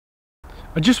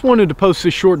I just wanted to post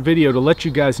this short video to let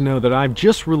you guys know that I've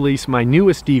just released my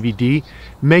newest DVD,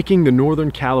 Making the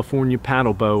Northern California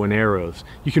Paddle Bow and Arrows.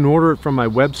 You can order it from my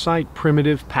website,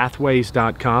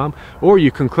 primitivepathways.com, or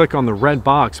you can click on the red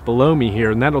box below me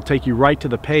here and that'll take you right to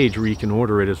the page where you can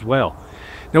order it as well.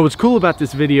 Now what's cool about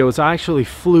this video is I actually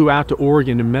flew out to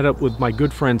Oregon and met up with my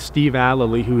good friend Steve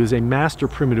Allely, who is a master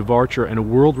primitive archer and a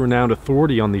world-renowned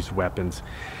authority on these weapons.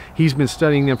 He's been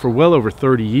studying them for well over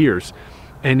 30 years.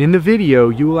 And in the video,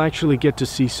 you will actually get to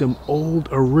see some old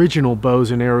original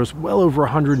bows and arrows, well over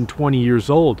 120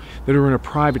 years old, that are in a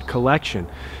private collection.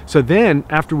 So then,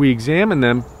 after we examine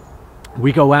them,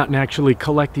 we go out and actually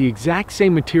collect the exact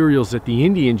same materials that the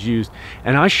Indians used,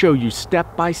 and I show you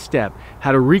step by step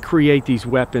how to recreate these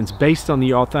weapons based on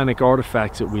the authentic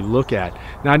artifacts that we look at.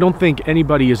 Now, I don't think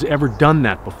anybody has ever done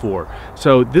that before,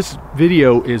 so this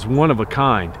video is one of a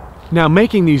kind. Now,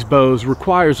 making these bows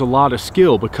requires a lot of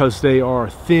skill because they are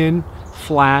thin,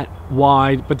 flat,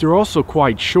 wide, but they're also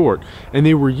quite short, and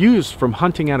they were used from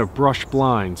hunting out of brush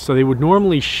blinds. So they would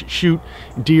normally shoot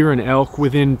deer and elk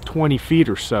within 20 feet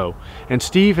or so. And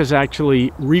Steve has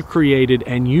actually recreated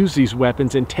and used these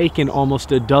weapons and taken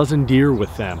almost a dozen deer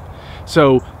with them.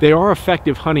 So they are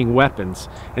effective hunting weapons,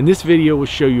 and this video will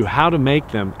show you how to make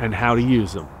them and how to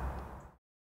use them.